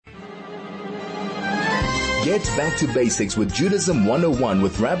Get back to basics with Judaism 101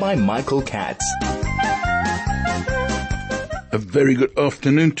 with Rabbi Michael Katz. A very good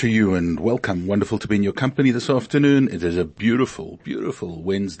afternoon to you and welcome. Wonderful to be in your company this afternoon. It is a beautiful, beautiful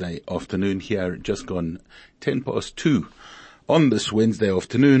Wednesday afternoon here, just gone 2:10 on this Wednesday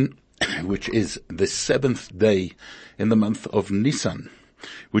afternoon, which is the 7th day in the month of Nisan,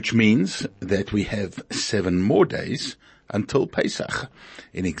 which means that we have 7 more days until Pesach.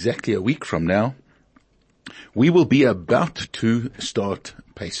 In exactly a week from now, we will be about to start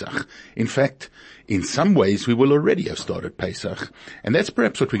Pesach. In fact, in some ways, we will already have started Pesach, and that's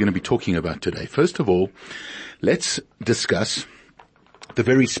perhaps what we're going to be talking about today. First of all, let's discuss the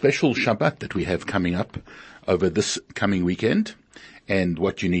very special Shabbat that we have coming up over this coming weekend, and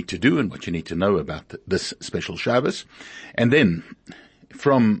what you need to do and what you need to know about this special Shabbos. And then,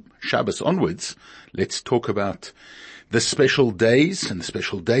 from Shabbos onwards, let's talk about the special days and the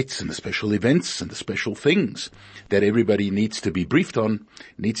special dates and the special events and the special things that everybody needs to be briefed on,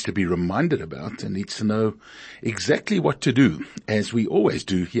 needs to be reminded about, and needs to know exactly what to do, as we always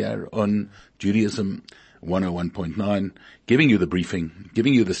do here on Judaism 101.9, giving you the briefing,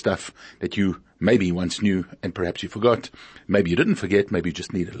 giving you the stuff that you maybe once knew and perhaps you forgot. Maybe you didn't forget, maybe you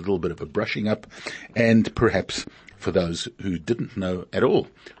just needed a little bit of a brushing up, and perhaps for those who didn't know at all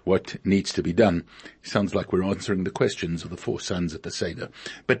what needs to be done, sounds like we're answering the questions of the 4 sons at the Seder.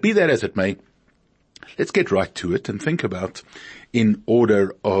 But be that as it may, let's get right to it and think about, in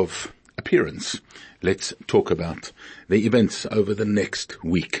order of appearance, let's talk about the events over the next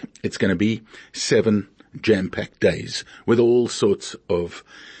week. It's going to be 7 jam-packed days with all sorts of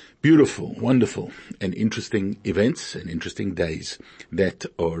beautiful, wonderful, and interesting events and interesting days that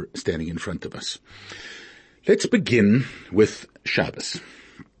are standing in front of us. Let's begin with Shabbos.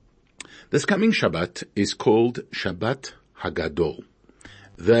 This coming Shabbat is called Shabbat Hagadol,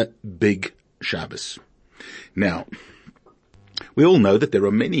 the Big Shabbos. Now, we all know that there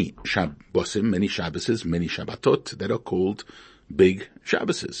are many Shabbosim, many Shabboses, many Shabbatot that are called Big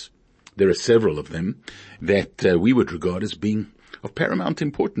Shabboses. There are several of them that we would regard as being of paramount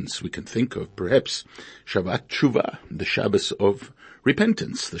importance. We can think of perhaps Shabbat Tshuva, the Shabbos of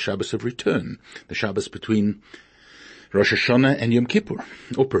repentance, the Shabbos of return, the Shabbos between Rosh Hashanah and Yom Kippur.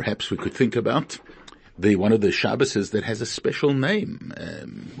 Or perhaps we could think about one of the Shabboses that has a special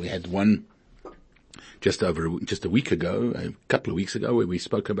name. We had one just a week ago, a couple of weeks ago, where we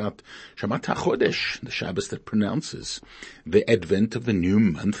spoke about Shamat HaChodesh, the Shabbos that pronounces the advent of the new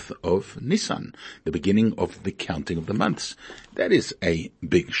month of Nisan, the beginning of the counting of the months. That is a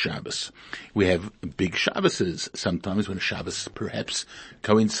big Shabbos. We have big Shabboses sometimes when a Shabbos perhaps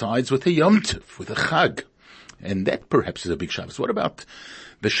coincides with a Yom Tov, with a Chag, and that perhaps is a big Shabbos. What about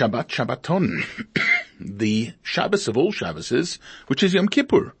the Shabbat Shabbaton, the Shabbos of all Shabboses, which is Yom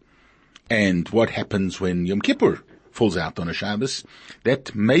Kippur? And what happens when Yom Kippur falls out on a Shabbos?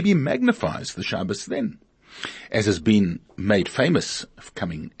 That maybe magnifies the Shabbos then. As has been made famous,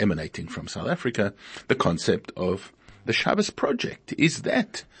 emanating from South Africa, the concept of the Shabbos Project. Is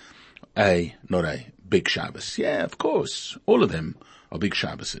that not a big Shabbos? Yeah, of course. All of them are big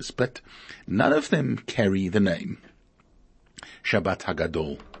Shabboses, but none of them carry the name Shabbat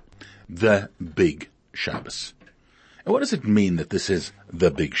Hagadol, the Big Shabbos. And what does it mean that this is the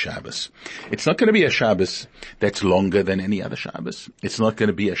big Shabbos? It's not going to be a Shabbos that's longer than any other Shabbos. It's not going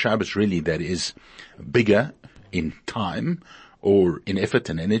to be a Shabbos really that is bigger in time or in effort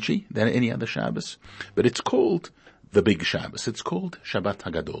and energy than any other Shabbos. But it's called the big Shabbos. It's called Shabbat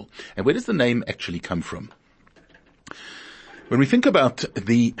Hagadol. And where does the name actually come from? When we think about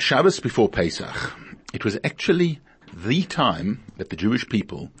the Shabbos before Pesach, it was actually the time that the Jewish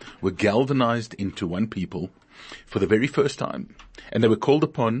people were galvanized into one people for the very first time. And they were called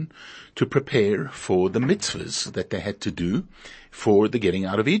upon to prepare for the mitzvahs that they had to do for the getting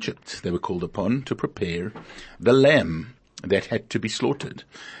out of Egypt. They were called upon to prepare the lamb that had to be slaughtered.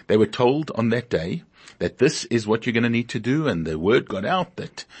 They were told on that day that this is what you're going to need to do, and the word got out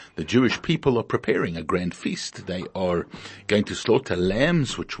that the Jewish people are preparing a grand feast. They are going to slaughter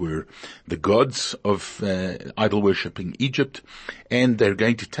lambs, which were the gods of idol-worshipping Egypt, and they're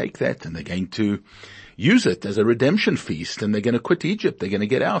going to take that and they're going to use it as a redemption feast, and they're going to quit Egypt. They're going to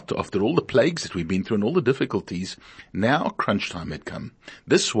get out after all the plagues that we've been through and all the difficulties. Now crunch time had come.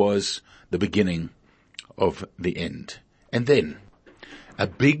 This was the beginning of the end. And then a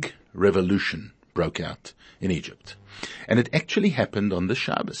big revolution broke out in Egypt. And it actually happened on the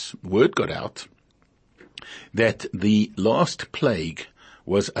Shabbos. Word got out that the last plague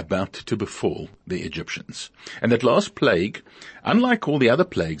was about to befall the Egyptians. And that last plague, unlike all the other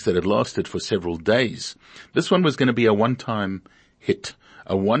plagues that had lasted for several days, this one was going to be a one-time hit,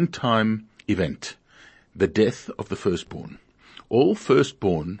 a one-time event. the death of the firstborn. All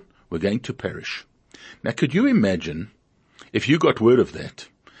firstborn were going to perish. Now, could you imagine if you got word of that,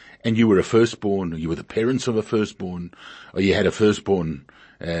 and you were a firstborn, or you were the parents of a firstborn, or you had a firstborn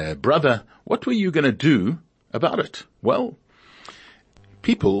brother, what were you going to do about it? Well,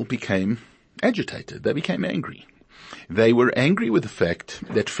 people became agitated. They became angry. They were angry with the fact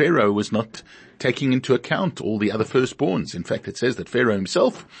that Pharaoh was not taking into account all the other firstborns. In fact, it says that Pharaoh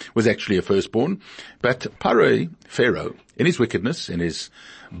himself was actually a firstborn, but Pharaoh, in his wickedness, in his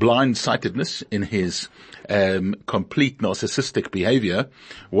blind-sightedness, in his complete narcissistic behavior,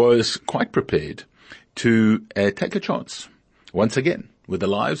 was quite prepared to take a chance, once again, with the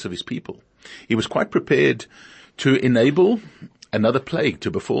lives of his people. He was quite prepared to enable another plague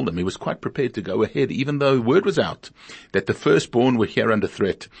to befall them. He was quite prepared to go ahead, even though word was out that the firstborn were here under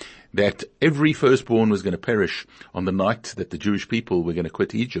threat, that every firstborn was going to perish on the night that the Jewish people were going to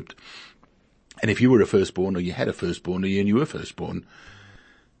quit Egypt. And if you were a firstborn, or you had a firstborn, or you knew a firstborn,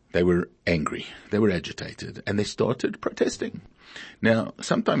 they were angry, they were agitated, and they started protesting. Now,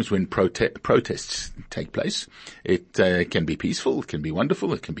 sometimes when protests take place, it can be peaceful, it can be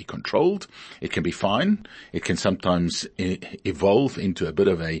wonderful, it can be controlled, it can be fine, it can sometimes evolve into a bit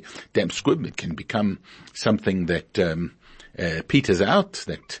of a damp squib, it can become something that peters out,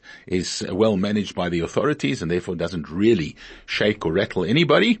 that is well managed by the authorities and therefore doesn't really shake or rattle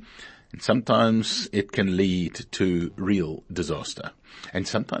anybody. And sometimes it can lead to real disaster. And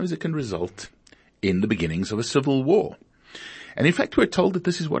sometimes it can result in the beginnings of a civil war. And in fact, we're told that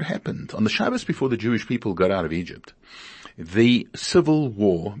this is what happened. On the Shabbos before the Jewish people got out of Egypt, the civil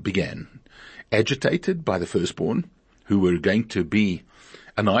war began, agitated by the firstborn, who were going to be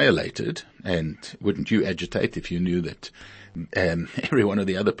annihilated. And wouldn't you agitate if you knew that every one of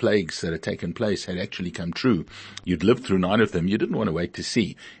the other plagues that had taken place had actually come true? You'd lived through 9 of them. You didn't want to wait to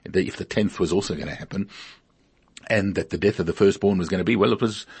see if the 10th was also going to happen, and that the death of the firstborn was going to be, well, it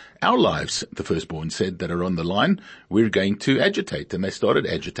was our lives, the firstborn said, that are on the line. We're going to agitate. And they started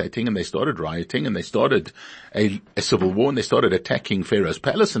agitating, and they started rioting, and they started a civil war, and they started attacking Pharaoh's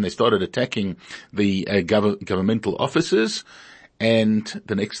palace, and they started attacking the governmental officers. And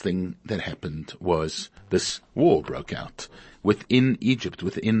the next thing that happened was this war broke out within Egypt,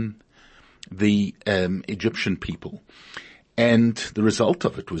 within the Egyptian people. And the result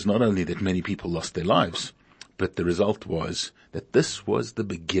of it was not only that many people lost their lives, but the result was that this was the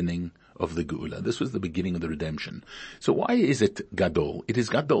beginning of the Geula. This was the beginning of the redemption. So why is it Gadol? It is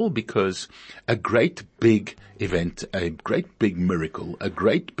Gadol because a great big event, a great big miracle, a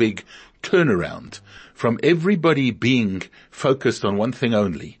great big turnaround from everybody being focused on one thing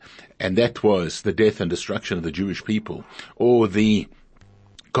only, and that was the death and destruction of the Jewish people, or the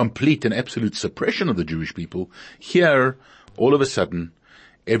complete and absolute suppression of the Jewish people. Here, all of a sudden,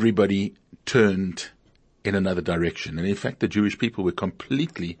 everybody turned in another direction. And in fact, the Jewish people were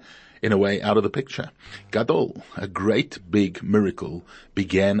completely, in a way, out of the picture. Gadol, a great big miracle,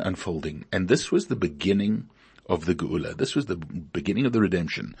 began unfolding. And this was the beginning of the Geula. This was the beginning of the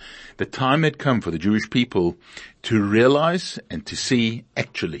redemption. The time had come for the Jewish people to realize and to see,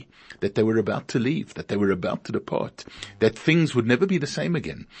 actually, that they were about to leave, that they were about to depart, that things would never be the same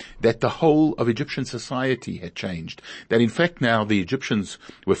again, that the whole of Egyptian society had changed, that in fact now the Egyptians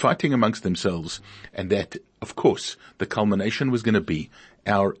were fighting amongst themselves, and that, of course, the culmination was going to be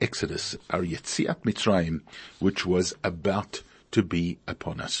our exodus, our Yetziat Mitzrayim, which was about to be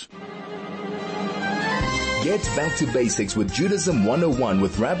upon us. Get back to basics with Judaism 101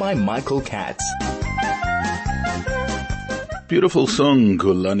 with Rabbi Michael Katz. Beautiful song,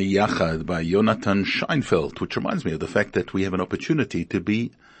 Kulani Yachad, by Jonathan Scheinfeld, which reminds me of the fact that we have an opportunity to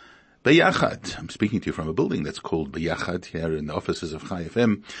be Beyachad. I'm speaking to you from a building that's called Beyachad here in the offices of Chai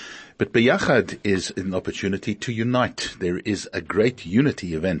FM. But Beyachad is an opportunity to unite. There is a great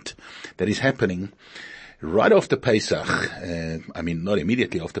unity event that is happening right after Pesach. Not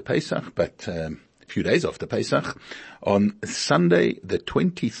immediately after Pesach, but few days after Pesach, on Sunday, the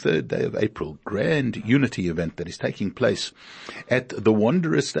 23rd day of April, grand unity event that is taking place at the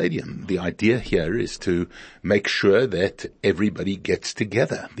Wanderers Stadium. The idea here is to make sure that everybody gets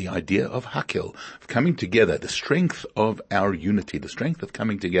together. The idea of Hakel, of coming together, the strength of our unity, the strength of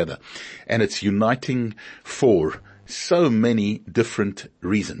coming together. And it's uniting for so many different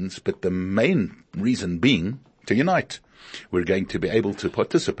reasons, but the main reason being to unite. We're going to be able to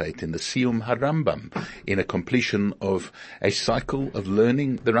participate in the Siyum HaRambam, in a completion of a cycle of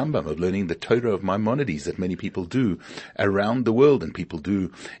learning the Rambam, of learning the Torah of Maimonides that many people do around the world and people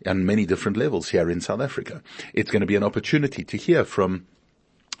do on many different levels here in South Africa. It's going to be an opportunity to hear from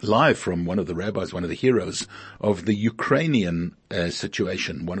live from one of the rabbis, one of the heroes of the Ukrainian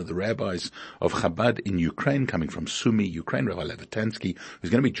situation, one of the rabbis of Chabad in Ukraine, coming from Sumy, Ukraine, Rabbi Levitansky, who's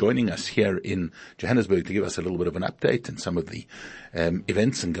going to be joining us here in Johannesburg to give us a little bit of an update and some of the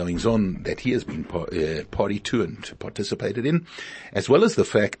events and goings-on that he has been party to and participated in, as well as the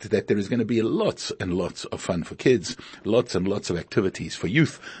fact that there is going to be lots and lots of fun for kids, lots and lots of activities for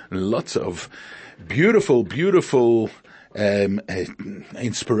youth, and lots of beautiful, beautiful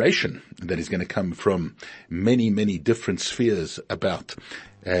inspiration that is going to come from many, many different spheres about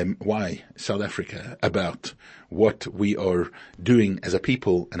why South Africa, about what we are doing as a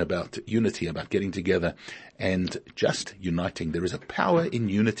people, and about unity, about getting together and just uniting. There is a power in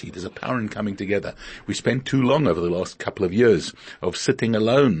unity. There's a power in coming together. We spent too long over the last couple of years of sitting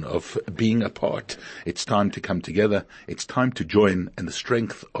alone, of being apart. It's time to come together. It's time to join, and the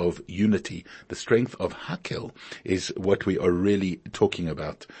strength of unity, the strength of Hakel, is what we are really talking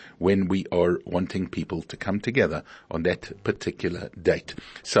about when we are wanting people to come together on that particular date.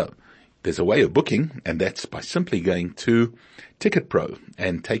 So, there's a way of booking, and that's by simply going to Ticket Pro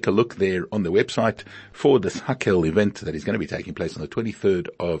and take a look there on the website for this Hakel event that is going to be taking place on the 23rd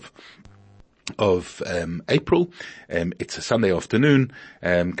of April. It's a Sunday afternoon.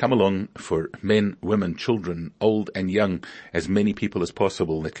 Come along for men, women, children, old and young, as many people as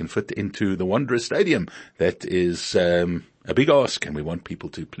possible that can fit into the Wanderer Stadium. That is a big ask, and we want people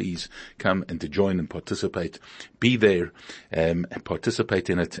to please come and to join and participate. Be there and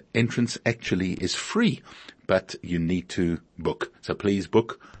participate in it. Entrance actually is free, but you need to book. So please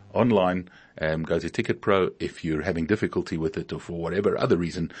book online. Go to Ticket Pro. If you're having difficulty with it or for whatever other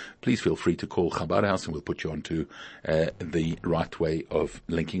reason, please feel free to call Chabad House and we'll put you onto the right way of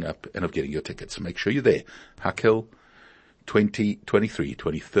linking up and of getting your tickets. So make sure you're there. Hakel 2023,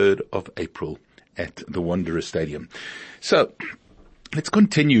 23rd of April at the Wanderer Stadium. So let's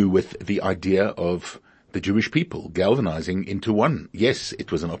continue with the idea of the Jewish people galvanizing into one. Yes,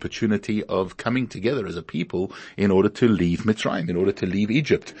 it was an opportunity of coming together as a people in order to leave Mitzrayim, in order to leave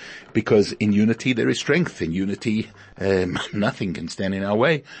Egypt, because in unity there is strength. In unity, nothing can stand in our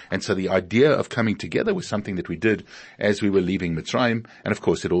way. And so the idea of coming together was something that we did as we were leaving Mitzrayim. And of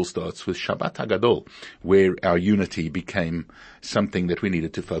course, it all starts with Shabbat HaGadol, where our unity became something that we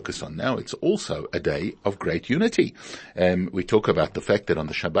needed to focus on. Now, it's also a day of great unity. We talk about the fact that on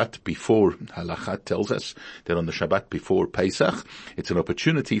the Shabbat before, Halakha tells us that on the Shabbat before Pesach, it's an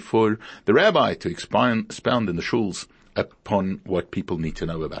opportunity for the rabbi to expound in the shuls upon what people need to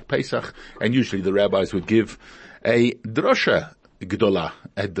know about Pesach. And usually the rabbis would give a drasha gdola,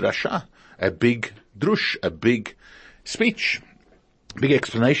 a drasha, a big drush, a big speech, big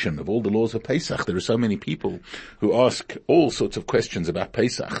explanation of all the laws of Pesach. There are so many people who ask all sorts of questions about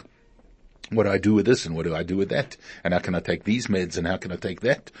Pesach. What do I do with this, and what do I do with that? And how can I take these meds, and how can I take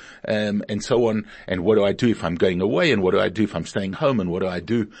that? And so on. And what do I do if I'm going away, and what do I do if I'm staying home, and what do I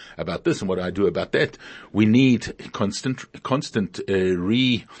do about this, and what do I do about that? We need constant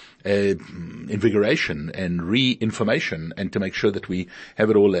invigoration and re-information, and to make sure that we have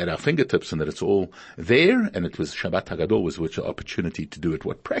it all at our fingertips and that it's all there. And it was Shabbat HaGadol was which opportunity to do it.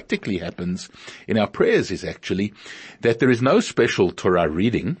 What practically happens in our prayers is actually that there is no special Torah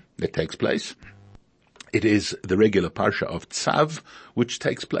reading that takes place. It is the regular parsha of Tzav which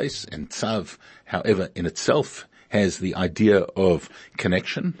takes place, and Tzav, however, in itself has the idea of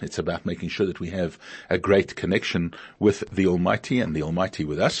connection. It's about making sure that we have a great connection with the Almighty and the Almighty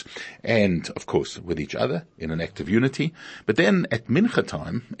with us, and of course with each other in an act of unity. But then at Mincha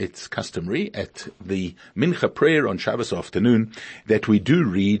time, it's customary at the Mincha prayer on Shabbos afternoon that we do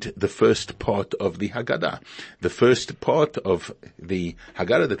read the first part of the Haggadah. The first part of the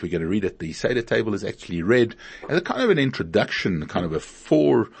Haggadah that we're going to read at the Seder table is actually read as a kind of an introduction, kind of a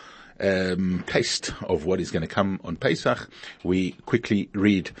taste of what is going to come on Pesach. We quickly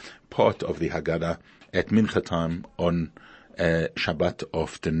read part of the Haggadah at Mincha time on Shabbat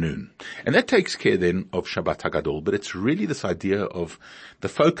afternoon. And that takes care then of Shabbat HaGadol, but it's really this idea of the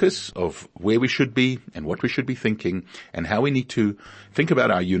focus of where we should be and what we should be thinking and how we need to think about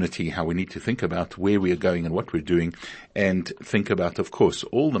our unity, how we need to think about where we are going and what we're doing, and think about, of course,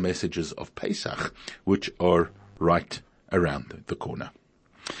 all the messages of Pesach, which are right around the corner.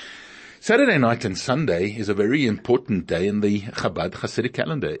 Saturday night and Sunday is a very important day in the Chabad Hasidic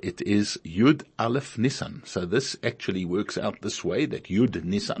calendar. It is Yud Aleph Nisan. So this actually works out this way, that Yud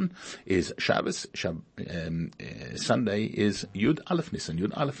Nisan is Shabbos, Sunday is Yud Aleph Nisan.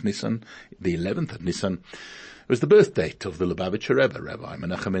 Yud Aleph Nisan, the 11th of Nisan, was the birth date of the Lubavitcher Rebbe, Rabbi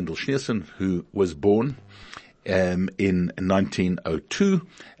Menachem Mendel Schneerson, who was born in 1902,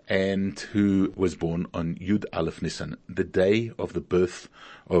 and who was born on Yud Aleph Nisan, the day of the birth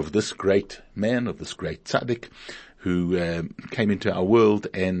of this great man, of this great tzaddik, who came into our world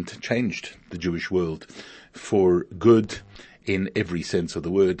and changed the Jewish world for good in every sense of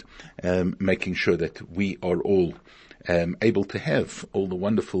the word, making sure that we are all able to have all the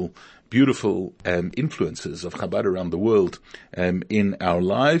wonderful, beautiful influences of Chabad around the world in our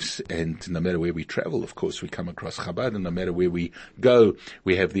lives. And no matter where we travel, of course, we come across Chabad, and no matter where we go,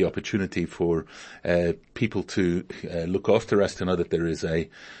 we have the opportunity for people to look after us, to know that there is a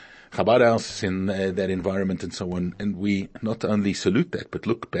Chabad house in that environment and so on. And we not only salute that, but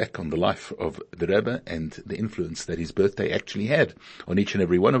look back on the life of the Rebbe and the influence that his birthday actually had on each and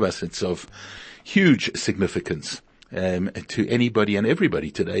every one of us. It's of huge significance to anybody and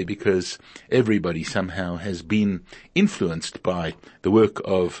everybody today, because everybody somehow has been influenced by the work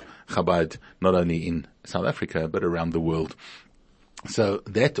of Chabad, not only in South Africa, but around the world. So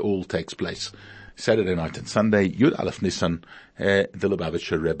that all takes place Saturday night and Sunday, Yud Aleph Nisan, the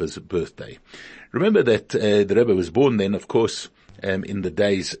Lubavitcher Rebbe's birthday. Remember that the Rebbe was born then, of course, in the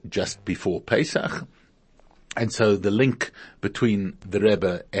days just before Pesach. And so the link between the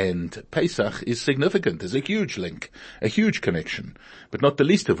Rebbe and Pesach is significant. There's a huge link, a huge connection, but not the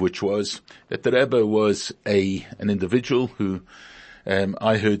least of which was that the Rebbe was an individual who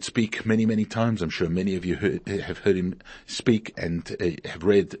I heard speak many, many times. I'm sure many of you have heard him speak and have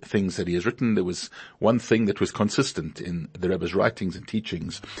read things that he has written. There was one thing that was consistent in the Rebbe's writings and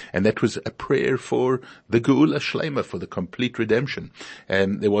teachings, and that was a prayer for the Geula Shlema, for the complete redemption.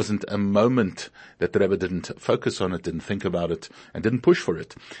 And there wasn't a moment that the Rebbe didn't focus on it, didn't think about it, and didn't push for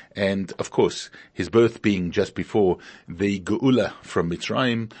it. And of course, his birth being just before the Geula from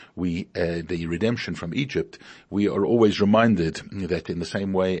Mitzrayim, the redemption from Egypt, we are always reminded that in the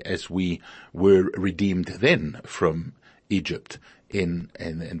same way as we were redeemed then from Egypt, in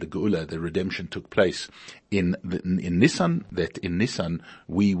the Geula, the redemption took place in Nisan, that in Nisan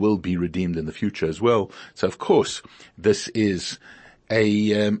we will be redeemed in the future as well. So of course, this is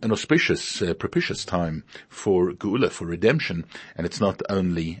an auspicious, propitious time for Geula, for redemption, and it's not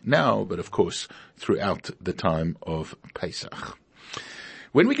only now, but of course throughout the time of Pesach.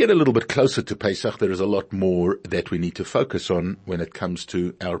 When we get a little bit closer to Pesach, there is a lot more that we need to focus on when it comes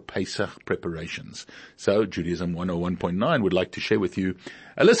to our Pesach preparations. So Judaism 101.9 would like to share with you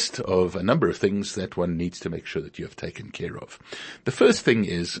a list of a number of things that one needs to make sure that you have taken care of. The first thing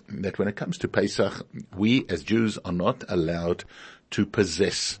is that when it comes to Pesach, we as Jews are not allowed to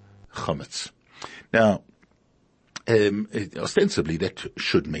possess chametz. Now, ostensibly that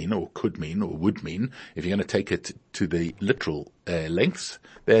should mean, or could mean, or would mean, if you're going to take it to the literal lengths,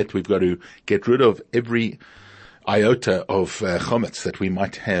 that we've got to get rid of every iota of chametz that we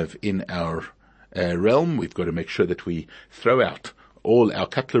might have in our realm. We've got to make sure that we throw out all our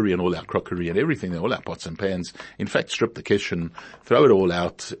cutlery and all our crockery and everything, all our pots and pans. In fact, strip the kitchen, throw it all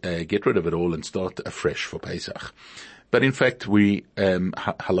out, get rid of it all, and start afresh for Pesach. But in fact, we,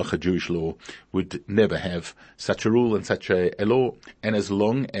 halacha Jewish law, would never have such a rule and such a law. And as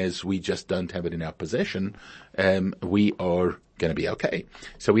long as we just don't have it in our possession, we are going to be okay.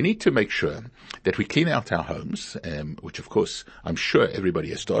 So we need to make sure that we clean out our homes, which of course I'm sure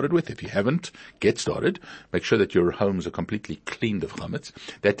everybody has started with. If you haven't, get started. Make sure that your homes are completely cleaned of chametz.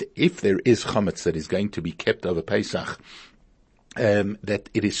 That if there is chametz that is going to be kept over Pesach, that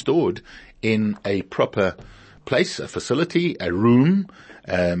it is stored in a proper place, a facility, a room,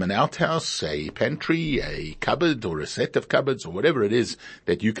 an outhouse, a pantry, a cupboard or a set of cupboards or whatever it is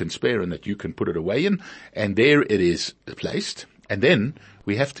that you can spare and that you can put it away in. And there it is placed. And then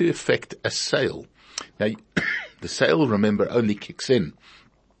we have to effect a sale. Now, the sale, remember, only kicks in.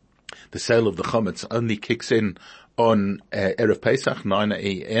 The sale of the chametz only kicks in on Erev Pesach. 9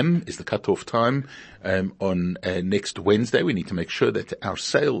 a.m. is the cutoff time on next Wednesday. We need to make sure that our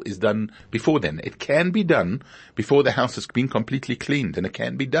sale is done before then. It can be done before the house has been completely cleaned, and it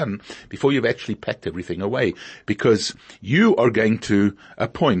can be done before you've actually packed everything away, because you are going to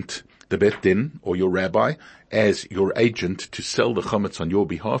appoint the Beit Din or your rabbi as your agent to sell the chametz on your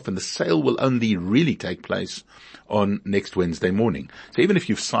behalf, and the sale will only really take place on next Wednesday morning. So even if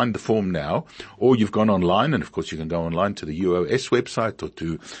you've signed the form now, or you've gone online, and of course you can go online to the UOS website or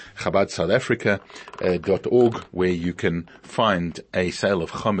to ChabadSouthAfrica.org, where you can find a sale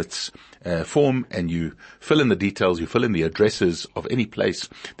of chametz form, and you fill in the details, you fill in the addresses of any place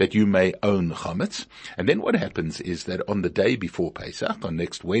that you may own chametz. And then what happens is that on the day before Pesach, on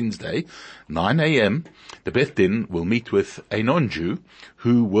next Wednesday, 9 a.m., the Beit Din will meet with a non-Jew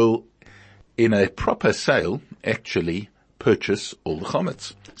who will, in a proper sale, actually purchase all the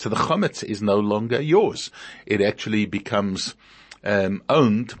chametz. So the chametz is no longer yours. It actually becomes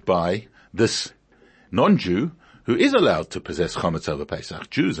owned by this non-Jew who is allowed to possess chametz over Pesach.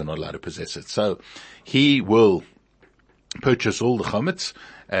 Jews are not allowed to possess it. So he will purchase all the chametz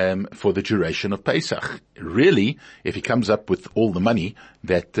for the duration of Pesach. Really, if he comes up with all the money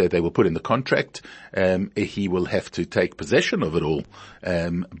that they will put in the contract, he will have to take possession of it all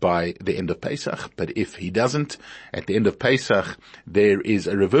by the end of Pesach. But if he doesn't, at the end of Pesach, there is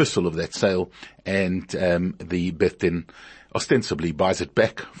a reversal of that sale, and the Beth Din ostensibly buys it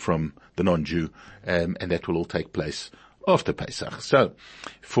back from the non-Jew, and that will all take place after Pesach. So,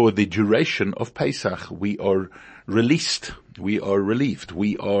 for the duration of Pesach, we are released, we are relieved,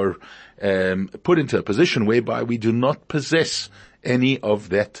 we are put into a position whereby we do not possess any of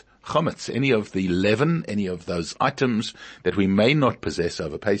that chametz, any of the leaven, any of those items that we may not possess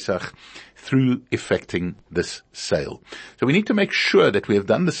over Pesach through effecting this sale. So we need to make sure that we have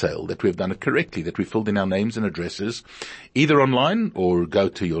done the sale, that we have done it correctly, that we filled in our names and addresses, either online or go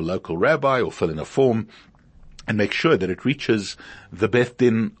to your local rabbi or fill in a form, and make sure that it reaches the Beth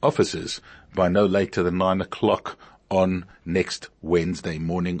Din offices by no later than 9 o'clock on next Wednesday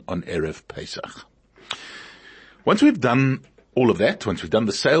morning on Erev Pesach. Once we've done all of that, once we've done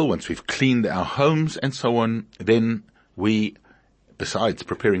the sale, once we've cleaned our homes and so on, then we, besides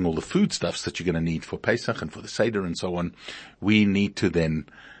preparing all the foodstuffs that you're going to need for Pesach and for the Seder and so on, we need to then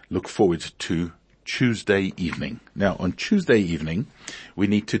look forward to Tuesday evening. Now, on Tuesday evening, we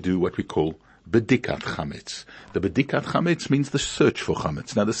need to do what we call Bedikat Chametz. The Bedikat Chametz means the search for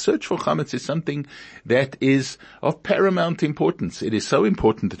Chametz. Now, the search for Chametz is something that is of paramount importance. It is so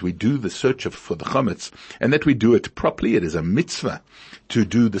important that we do the search for the Chametz, and that we do it properly. It is a mitzvah to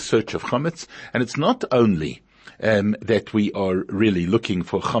do the search of Chametz, and it's not only that we are really looking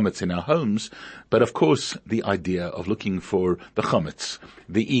for chametz in our homes, but of course the idea of looking for the chametz,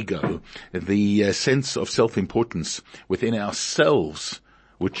 the ego, the sense of self-importance within ourselves,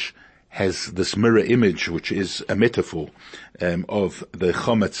 which has this mirror image, which is a metaphor of the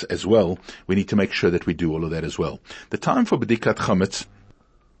chametz as well. We need to make sure that we do all of that as well. The time for bedikat chametz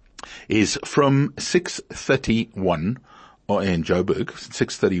is from 6:31 in Joburg,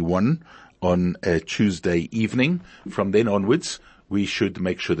 6:31 on Tuesday evening. From then onwards, we should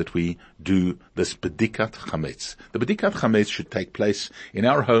make sure that we do this bedikat chametz. The bedikat chametz should take place in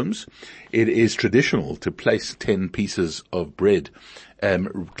our homes. It is traditional to place 10 pieces of bread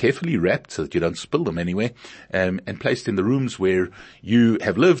carefully wrapped so that you don't spill them anywhere, and placed in the rooms where you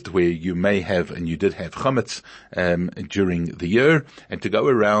have lived, where you may have and you did have chametz during the year, and to go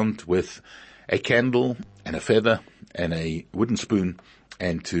around with a candle and a feather and a wooden spoon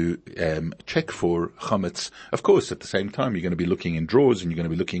and to check for chametz. Of course, at the same time, you're going to be looking in drawers and you're going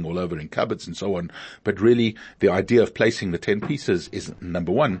to be looking all over in cupboards and so on. But really, the idea of placing the 10 pieces is,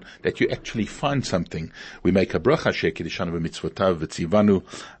 number one, that you actually find something. We make a bracha, she'kedishanu b'mitzvotav v'tzivanu.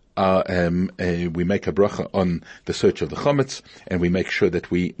 We make a bracha on the search of the chametz, and we make sure that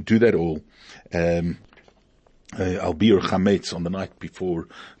we do that all. Albir chametz on the night before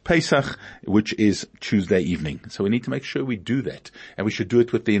Pesach, which is Tuesday evening. So we need to make sure we do that, and we should do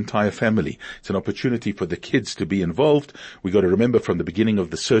it with the entire family. It's an opportunity for the kids to be involved. We got to remember, from the beginning of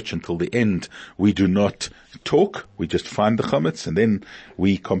the search until the end, we do not talk. We just find the chametz, and then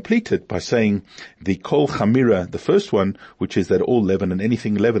we complete it by saying the kol chamira, the first one, which is that all leaven and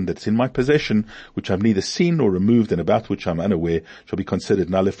anything leavened that's in my possession, which I've neither seen nor removed, and about which I'm unaware, shall be considered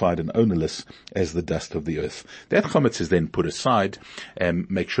nullified and ownerless as the dust of the earth. That chametz is then put aside, and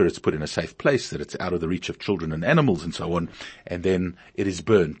make sure it's put in a safe place, that it's out of the reach of children and animals and so on, and then it is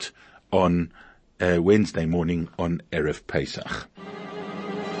burnt on Wednesday morning on Erev Pesach.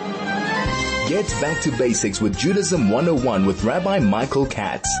 Get back to basics with Judaism 101 with Rabbi Michael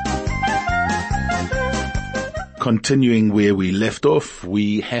Katz. Continuing where we left off,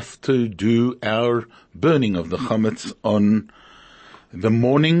 we have to do our burning of the chametz on the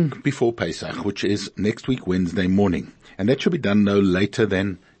morning before Pesach, which is next week, Wednesday morning. And that should be done no later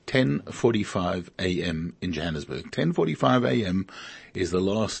than 10:45 a.m. in Johannesburg. 10:45 a.m. is the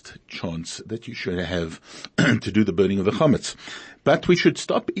last chance that you should have to do the burning of the chametz. But we should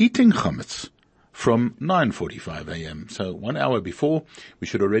stop eating chametz from 9:45 a.m. So 1 hour before, we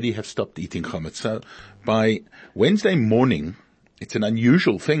should already have stopped eating chametz. So by Wednesday morning, it's an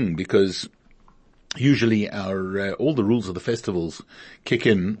unusual thing, because usually our all the rules of the festivals kick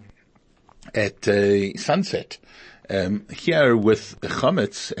in at sunset. Here with the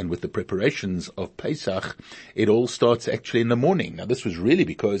chametz and with the preparations of Pesach, it all starts actually in the morning. Now, this was really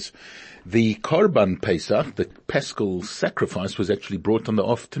because the Korban Pesach, the Paschal sacrifice, was actually brought on the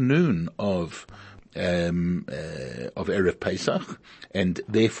afternoon of Erev Pesach, and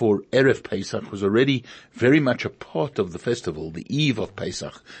therefore Erev Pesach was already very much a part of the festival, the eve of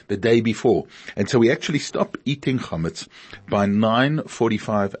Pesach, the day before. And so we actually stop eating chametz by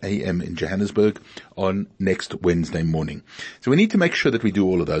 9:45 a.m. in Johannesburg on next Wednesday morning. So we need to make sure that we do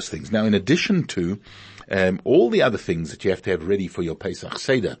all of those things. Now, in addition to all the other things that you have to have ready for your Pesach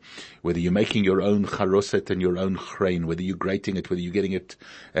Seder, whether you're making your own charoset and your own chrein, whether you're grating it, whether you're getting it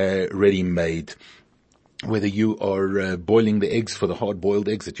ready-made, whether you are boiling the eggs for the hard-boiled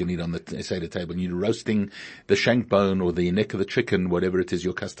eggs that you need on the Seder table, and you're roasting the shank bone or the neck of the chicken, whatever it is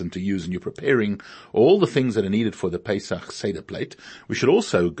you're accustomed to use, and you're preparing all the things that are needed for the Pesach Seder plate, we should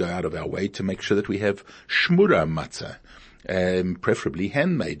also go out of our way to make sure that we have shmura matzah, preferably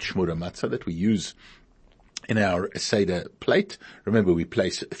handmade shmura matzah that we use in our Seder plate. Remember, we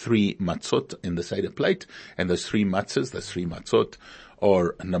place 3 matzot in the Seder plate, and those 3 matzot,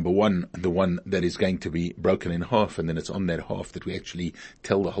 are, number one, the one that is going to be broken in half, and then it's on that half that we actually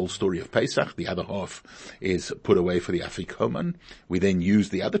tell the whole story of Pesach. The other half is put away for the afikoman. We then use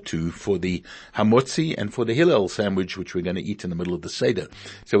the other 2 for the hamotzi and for the hillel sandwich, which we're going to eat in the middle of the Seder.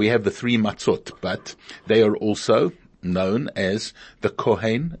 So we have the 3 matzot, but they are also known as the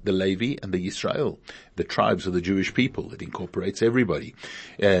Kohen, the Levi, and the Yisrael, the tribes of the Jewish people. It incorporates everybody.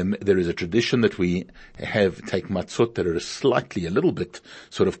 There is a tradition that we take matzot that are a little bit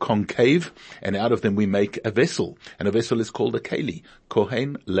sort of concave, and out of them we make a vessel, and a vessel is called a keli.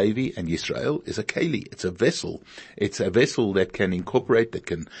 Kohen, Levi, and Yisrael is a keli. It's a vessel. It's a vessel that can incorporate, that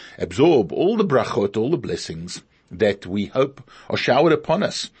can absorb all the brachot, all the blessings that we hope are showered upon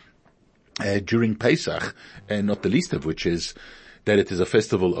us during Pesach, and not the least of which is that it is a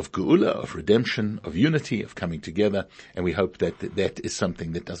festival of geula, of redemption, of unity, of coming together, and we hope that that is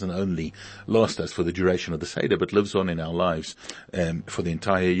something that doesn't only last us for the duration of the Seder, but lives on in our lives for the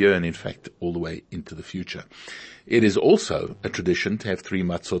entire year, and in fact all the way into the future. It is also a tradition to have 3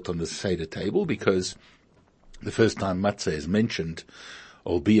 matzot on the Seder table, because the first time matzah is mentioned,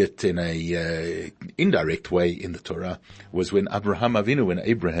 albeit in a indirect way in the Torah, was when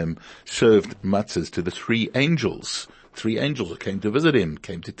Abraham served matzahs to the 3 angels. 3 angels who came to visit him,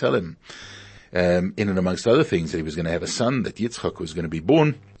 came to tell him, in and amongst other things, that he was going to have a son, that Yitzchak was going to be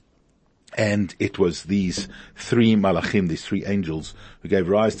born. And it was these 3 malachim, these 3 angels, who gave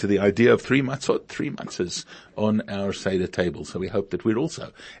rise to the idea of 3 matzot, 3 matzahs on our Seder table. So we hope that we're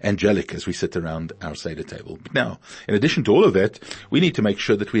also angelic as we sit around our Seder table. But now, in addition to all of that, we need to make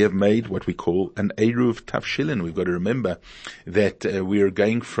sure that we have made what we call an Eruv Tavshilin. We've got to remember that we are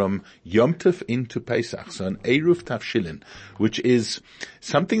going from Yom Tov into Pesach. So an Eruv Tavshilin, which is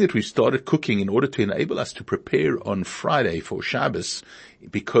something that we started cooking in order to enable us to prepare on Friday for Shabbos,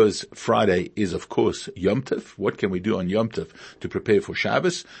 because Friday is, of course, Yom Tov. What can we do on Yom Tov to prepare for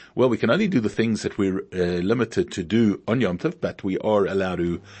Shabbos? Well, we can only do the things that we're limited to do on Yom Tov, but we are allowed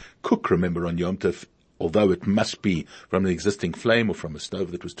to cook, remember, on Yom Tov, although it must be from an existing flame or from a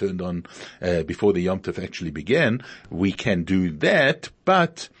stove that was turned on before the Yom Tov actually began. We can do that,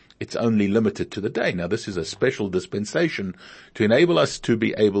 but it's only limited to the day. Now, this is a special dispensation to enable us to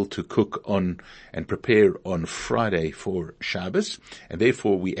be able to cook on and prepare on Friday for Shabbos, and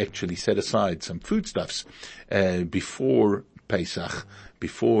therefore we actually set aside some foodstuffs before Pesach,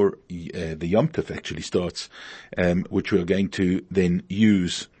 before the Yom Tov actually starts, which we are going to then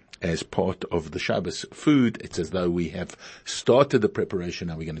use as part of the Shabbos food. It's as though we have started the preparation.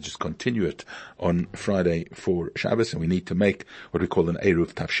 Now we're going to just continue it on Friday for Shabbos, and we need to make what we call an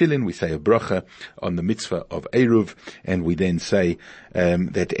Eruv Tavshilin. We say a bracha on the mitzvah of Eruv, and we then say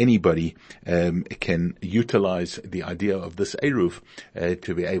that anybody can utilize the idea of this Eruv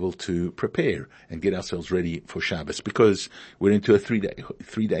to be able to prepare and get ourselves ready for Shabbos, because we're into a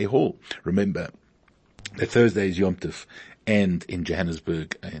three-day haul. Remember that Thursday is Yom Tov, and in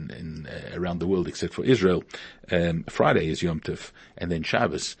Johannesburg and around the world except for Israel, Friday is Yom Tov and then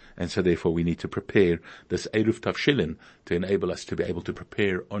Shabbos, and so therefore we need to prepare this Eruv Tavshilin to enable us to be able to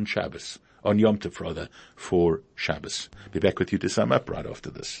prepare on Shabbos, on Yom Tov rather, for Shabbos. Be back with you to sum up right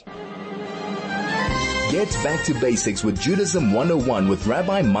after this. Get back to basics with Judaism 101 with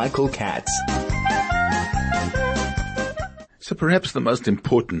Rabbi Michael Katz. So perhaps the most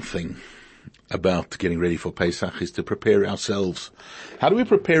important thing about getting ready for Pesach is to prepare ourselves. How do we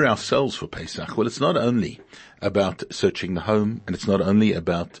prepare ourselves for Pesach? Well, it's not only about searching the home, and it's not only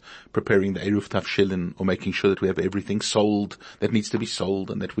about preparing the Eruv Tavshilin or making sure that we have everything sold that needs to be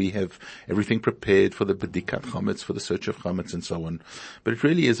sold, and that we have everything prepared for the Bedikat Chametz, for the search of Chametz and so on. But it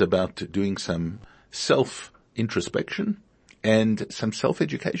really is about doing some self-introspection and some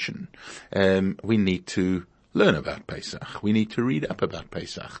self-education. We need to learn about Pesach. We need to read up about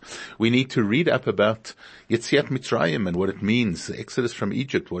Pesach. We need to read up about Yetziat Mitzrayim and what it means, the Exodus from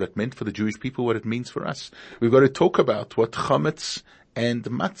Egypt, what it meant for the Jewish people, what it means for us. We've got to talk about what chametz and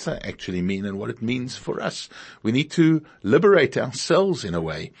matzah actually mean and what it means for us. We need to liberate ourselves in a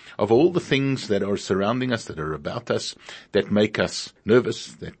way of all the things that are surrounding us, that are about us, that make us nervous,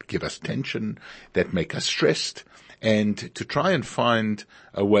 that give us tension, that make us stressed, and to try and find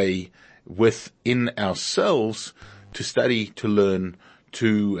a way within ourselves to study, to learn,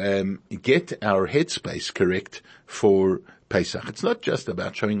 to get our headspace correct for Pesach. It's not just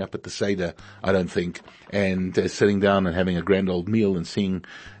about showing up at the Seder, I don't think, and sitting down and having a grand old meal and seeing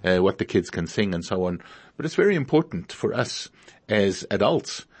what the kids can sing and so on. But it's very important for us as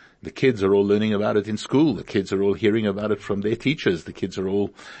adults. The kids are all learning about it in school. The kids are all hearing about it from their teachers. The kids are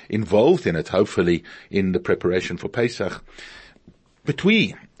all involved in it, hopefully, in the preparation for Pesach. But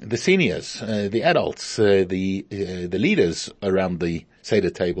we, the seniors, the adults, the leaders around the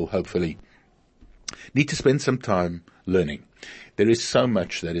Seder table, hopefully, need to spend some time learning. There is so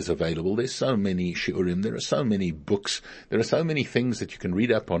much that is available. There's so many shiurim. There are so many books. There are so many things that you can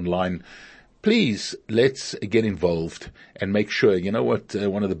read up online. Please, let's get involved and make sure, you know what,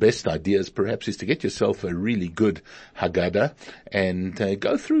 one of the best ideas perhaps is to get yourself a really good Haggadah and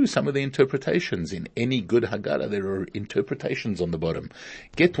go through some of the interpretations. In any good Haggadah, there are interpretations on the bottom.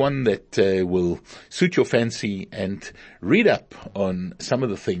 Get one that will suit your fancy and read up on some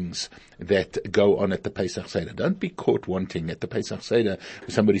of the things that go on at the Pesach Seder. Don't be caught wanting at the Pesach Seder.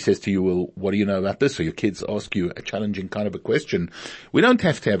 If somebody says to you, well, what do you know about this? Or your kids ask you a challenging kind of a question. We don't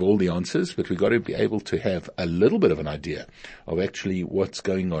have to have all the answers, but we've got to be able to have a little bit of an idea of actually what's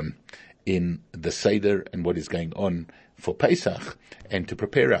going on in the Seder and what is going on for Pesach, and to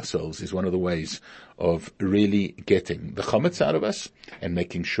prepare ourselves is one of the ways of really getting the chametz out of us and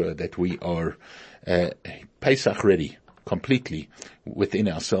making sure that we are Pesach ready completely within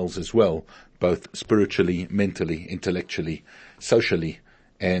ourselves as well, both spiritually, mentally, intellectually, socially,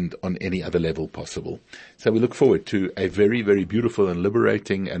 and on any other level possible. So we look forward to a very, very beautiful and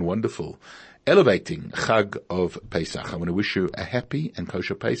liberating and wonderful, elevating Chag of Pesach. I want to wish you a happy and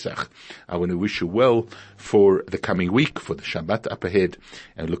kosher Pesach. I want to wish you well for the coming week, for the Shabbat up ahead,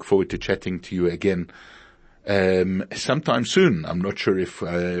 and look forward to chatting to you again sometime soon. I'm not sure if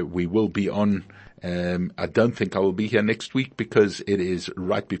we will be on. I don't think I will be here next week because it is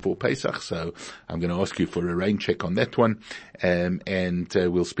right before Pesach, so I'm going to ask you for a rain check on that one, and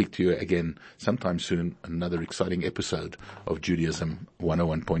we'll speak to you again sometime soon. Another exciting episode of Judaism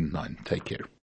 101.9. Take care.